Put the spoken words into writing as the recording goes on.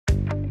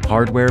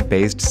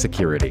hardware-based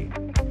security.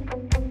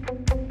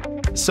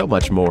 So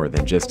much more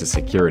than just a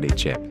security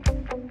chip.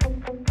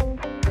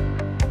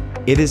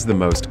 It is the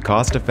most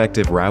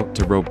cost-effective route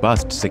to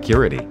robust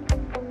security.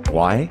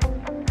 Why?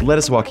 Let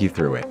us walk you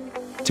through it.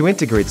 To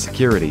integrate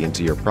security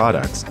into your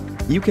products,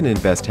 you can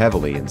invest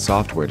heavily in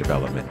software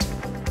development,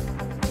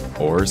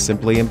 or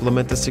simply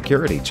implement a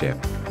security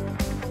chip.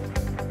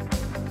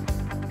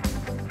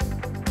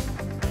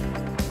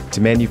 To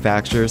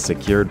manufacture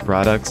secured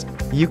products,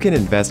 you can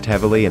invest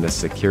heavily in a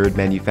secured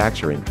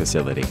manufacturing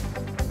facility,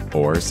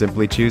 or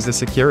simply choose a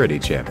security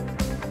chip.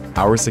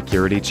 Our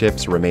security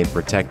chips remain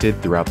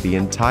protected throughout the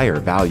entire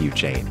value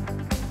chain.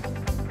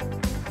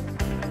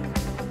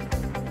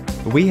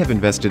 We have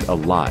invested a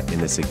lot in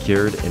a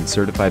secured and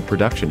certified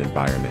production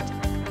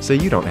environment, so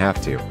you don't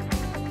have to.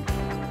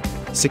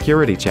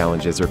 Security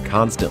challenges are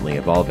constantly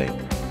evolving.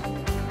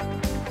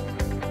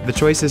 The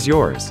choice is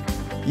yours.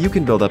 You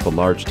can build up a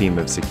large team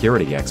of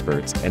security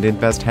experts and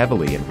invest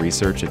heavily in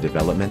research and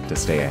development to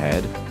stay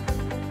ahead,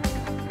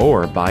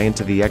 or buy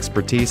into the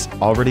expertise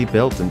already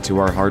built into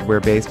our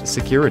hardware-based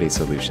security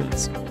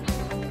solutions.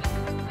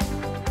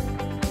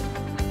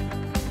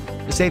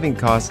 Saving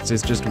costs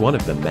is just one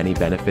of the many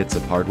benefits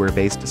of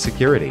hardware-based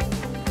security.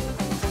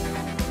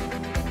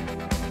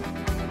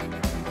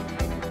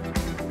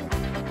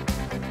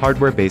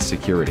 Hardware-based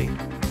security,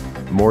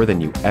 more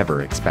than you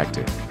ever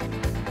expected.